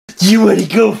You want to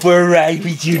go for a ride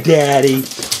with your daddy?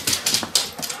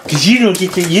 Cause you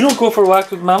don't go for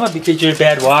walks with mama because you're a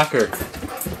bad walker.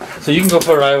 So you can go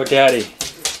for a ride with daddy.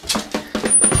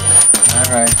 All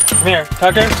right, come here,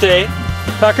 Tucker, stay.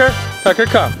 Tucker,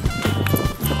 come.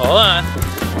 Hold on.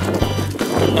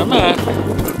 Come on.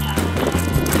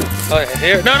 Oh,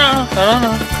 here, no.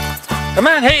 Come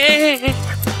on, hey.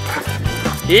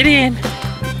 Get in.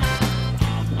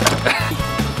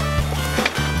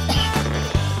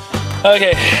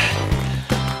 Okay.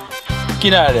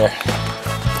 Get out of there.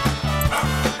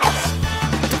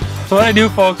 So what I do,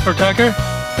 folks, for Tucker,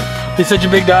 he's such a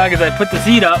big dog, is I put the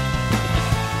seat up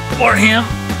for him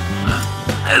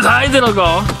as high as it'll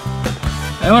go.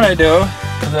 And what I do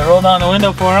is I roll down the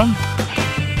window for him.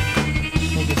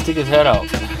 He can stick his head out.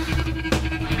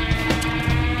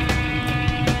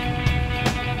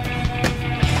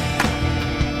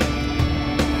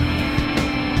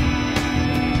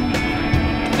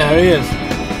 There he is.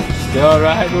 Still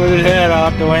riding with his head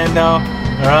off the window.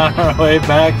 We're on our way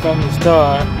back from the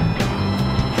store.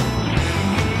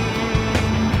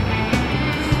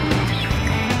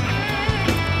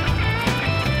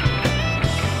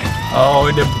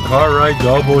 Oh, the car ride's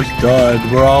almost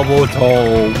done. We're almost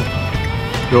home.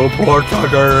 Yo, poor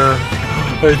Tucker.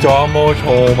 It's almost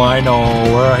home, I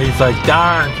know. He's like,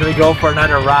 darn, can we go for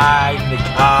another ride in the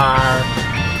car?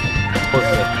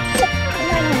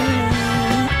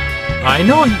 I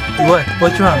know. What?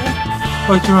 What's wrong?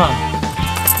 What's wrong?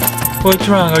 What's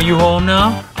wrong? Are you home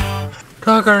now?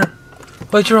 Tucker,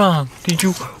 what's wrong?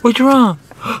 What's wrong?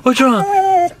 What's wrong?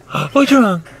 What's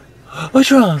wrong?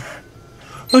 What's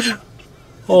wrong?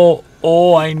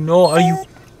 Oh, I know. Are you?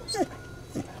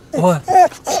 What?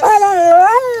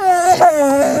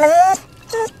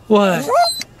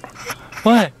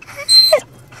 What?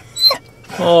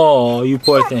 Oh, you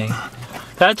poor thing.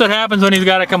 That's what happens when he's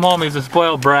got to come home. He's a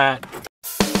spoiled brat.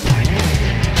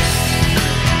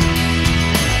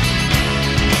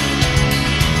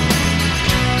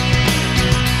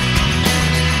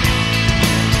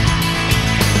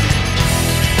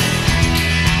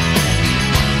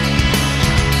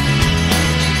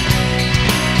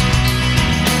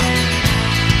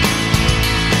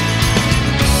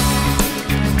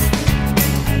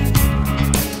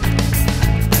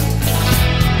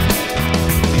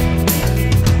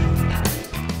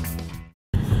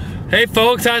 Hey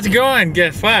folks, how's it going?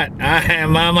 Guess what? I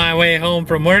am on my way home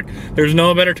from work. There's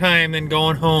no better time than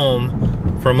going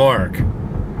home from work.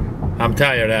 I'm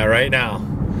telling you that right now.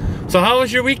 So how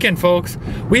was your weekend, folks?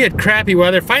 We had crappy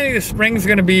weather. Finally the spring's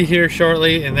gonna be here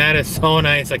shortly, and that is so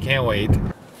nice. I can't wait.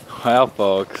 Well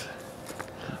folks,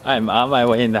 I'm on my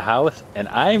way in the house and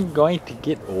I'm going to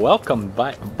get welcomed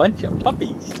by a bunch of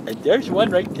puppies. And there's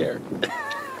one right there.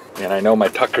 And I know my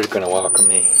Tucker's gonna welcome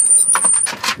me.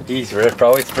 He's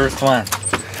probably the first one.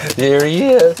 There he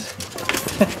is.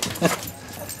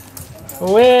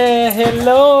 Well,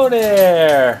 hello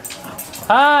there.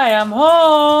 Hi, I'm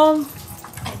home.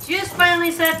 I just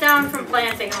finally sat down from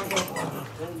planting.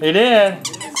 You did?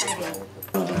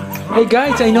 Hey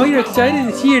guys, I know you're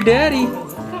excited to see your daddy.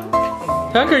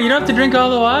 Tucker, you don't have to drink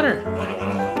all the water.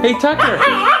 Hey Tucker.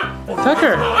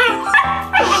 Tucker.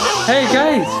 Hey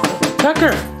guys.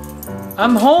 Tucker.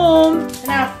 I'm home.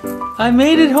 Enough. I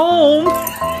made it home.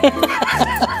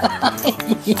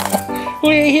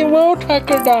 Well, hello,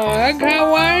 Tucker dog.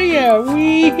 How are ya?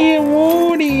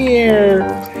 Hello there.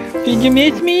 Did you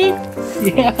miss me?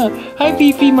 Yeah. Hi,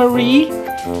 Fifi Marie.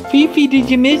 Fifi, did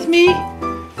you miss me?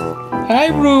 Hi,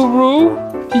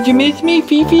 Ruru. Did you miss me?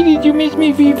 Fifi, did you miss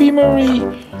me, Fifi Marie?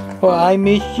 Well, I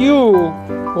miss you.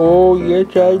 Oh,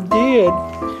 yes, I did.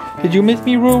 Did you miss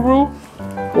me, Ruru?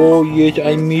 Oh, yes,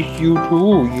 I miss you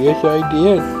too. Yes, I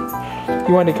did.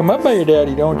 You want to come up by your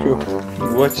daddy, don't you?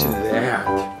 What's that?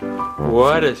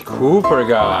 What has Cooper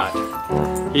got?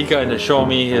 He got to show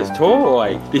me his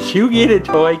toy. Did you get a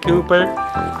toy, Cooper?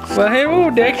 Well, hello,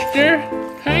 Dexter.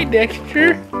 Hi,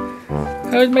 Dexter.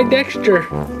 How's my Dexter?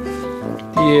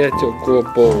 Yeah, it's a good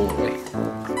boy.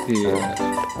 Yeah.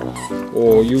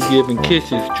 Oh, you giving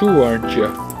kisses too, aren't you?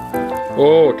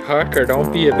 Oh, Tucker,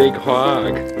 don't be a big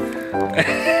hog.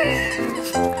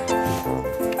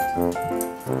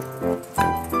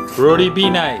 Rudy, be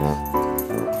nice.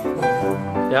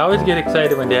 They always get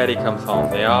excited when Daddy comes home.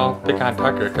 They all pick on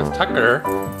Tucker because Tucker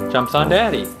jumps on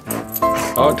Daddy.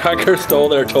 Oh, Tucker stole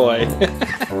their toy.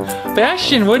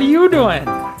 Bastion, what are you doing?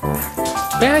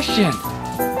 Bastion,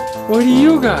 what do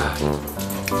you got?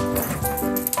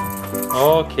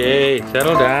 Okay,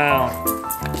 settle down.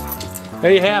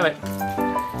 There you have it.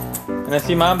 And I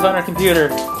see Mom's on her computer.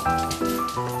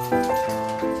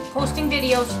 Posting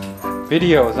videos.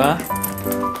 Videos, huh?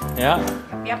 Yeah.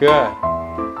 Yep. Good.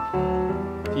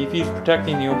 Fifi's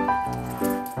protecting you. Oh,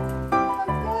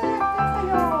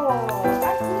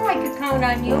 I knew I could count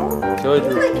on you. Told I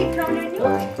knew you. I could count on you. I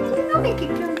knew I could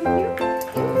count on you.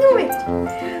 I knew it.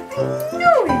 I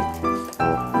knew it.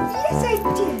 Yes, I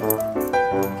did.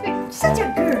 You're such a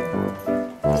girl.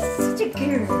 You're such a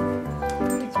girl.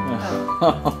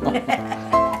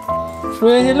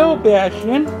 Well, hello,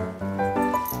 Bastion.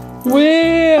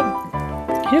 Well,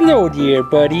 hello, dear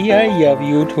buddy. I love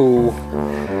you too.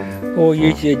 Oh,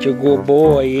 you're such a good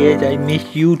boy. Yes, I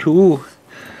miss you too.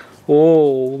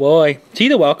 Oh, boy. See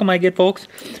the welcome I get, folks?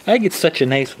 I get such a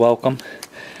nice welcome.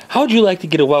 How'd you like to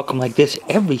get a welcome like this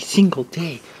every single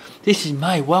day? This is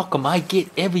my welcome I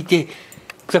get every day.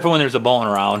 Except for when there's a bone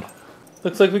around.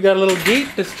 Looks like we got a little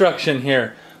gate destruction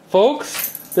here.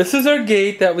 Folks, this is our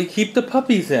gate that we keep the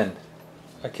puppies in.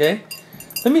 Okay?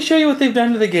 Let me show you what they've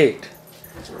done to the gate.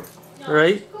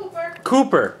 Right?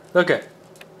 Cooper. Look at.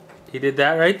 He did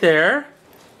that right there.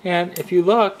 And if you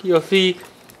look, you'll see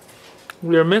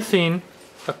we're missing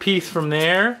a piece from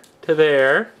there to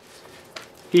there.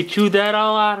 He chewed that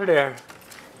all out of there.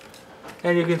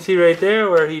 And you can see right there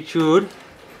where he chewed.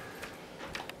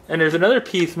 And there's another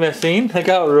piece missing, like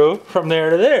out root, from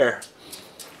there to there.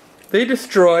 They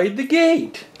destroyed the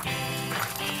gate.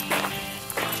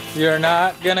 You're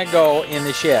not gonna go in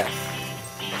the shed.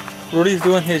 Rudy's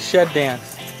doing his shed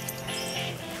dance.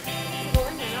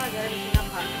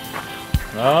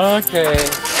 Okay.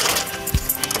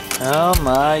 Oh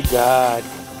my God.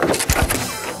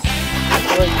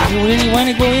 What, you really want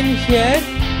to go in the shed?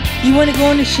 You want to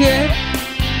go in the shed?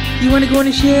 You want to go in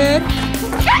the shed?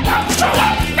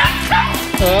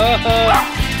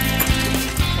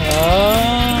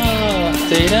 Oh,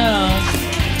 stay down.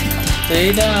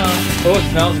 Stay down. Oh, it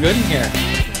smells good in here.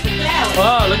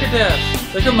 Oh, look at this.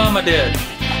 Look what Mama did.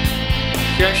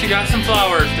 She actually got some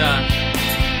flowers done.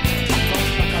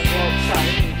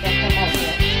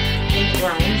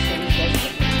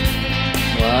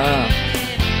 Wow.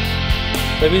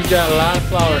 Baby's got a lot of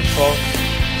flowers, folks.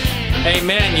 Hey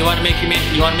man, you want to make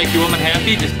your woman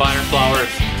happy? Just buy her flowers.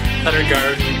 Let her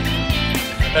garden.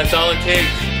 That's all it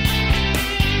takes.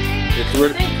 It's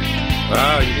worth.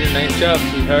 Wow, you did a nice job,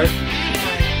 sweetheart.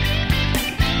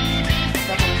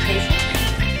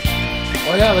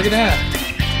 Oh yeah, look at that.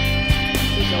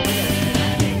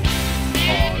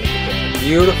 Oh, look at that.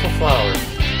 Beautiful flowers.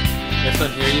 This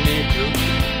one here you made too?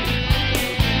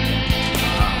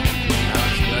 Wow, that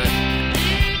looks good.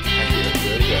 That looks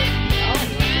really good.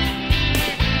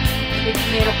 Big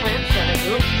tomato plants that I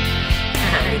do. Look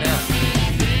at that.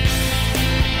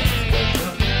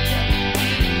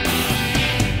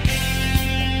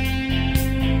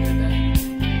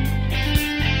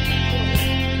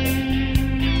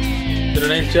 Did a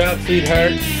nice job,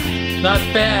 sweetheart. Not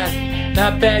bad.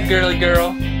 Not bad, girly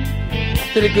girl.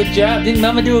 Did a good job. Didn't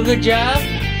Mama do a good job?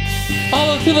 All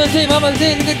those people that say Mama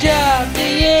did a good job.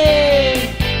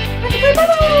 Yay! Let's play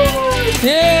bubbles!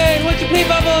 Yay! What's your play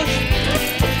bubbles?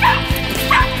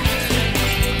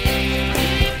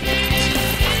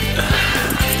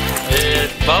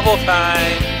 It's bubble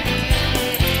time.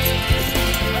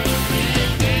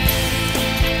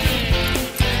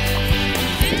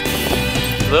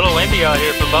 A little windy out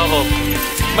here for bubbles.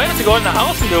 Might have to go in the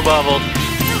house and do bubbles.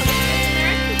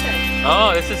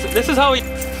 Oh, this is how we.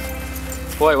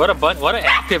 Boy, what an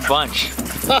active bunch.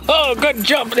 Oh, good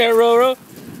jump there, Roro.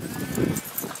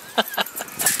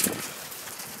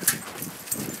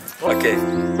 Okay.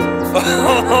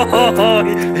 Oh,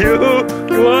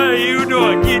 what are you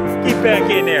doing? Get back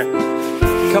in there.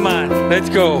 Come on, let's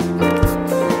go.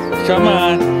 Come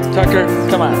on, Tucker.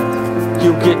 Come on.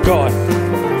 You get going.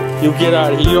 You get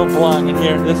out of here. You don't belong in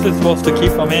here. This is supposed to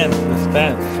keep them in this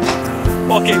fence.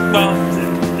 Okay, well,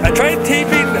 I tried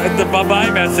taping the bye-bye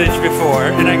message before,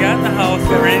 and I got in the house,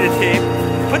 got ready to tape,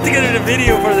 put together the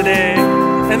video for the day,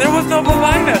 and there was no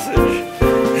bye-bye message.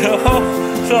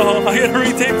 So I gotta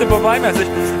retape the bye-bye message,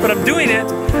 but I'm doing it.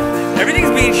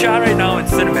 Everything's being shot right now in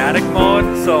cinematic mode,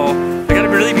 so I gotta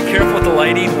really be careful with the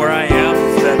lighting where I am,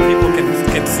 so that people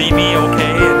can see me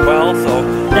okay and well. So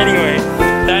anyway,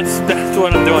 that's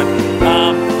what I'm doing.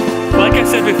 Like I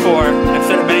said before, I've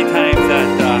said it many times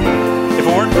that if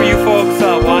it weren't for you folks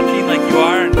watching like you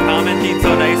are and commenting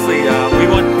so nicely, we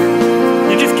wouldn't.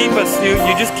 You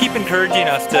just keep encouraging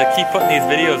us to keep putting these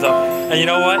videos up, and you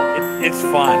know what? It's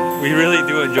fun. We really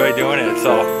do enjoy doing it.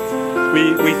 So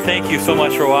we thank you so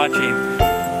much for watching,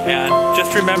 and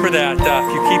just remember that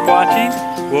if you keep watching,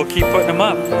 we'll keep putting them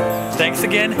up. Thanks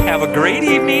again. Have a great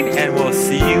evening, and we'll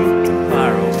see you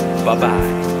tomorrow. Bye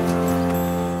bye.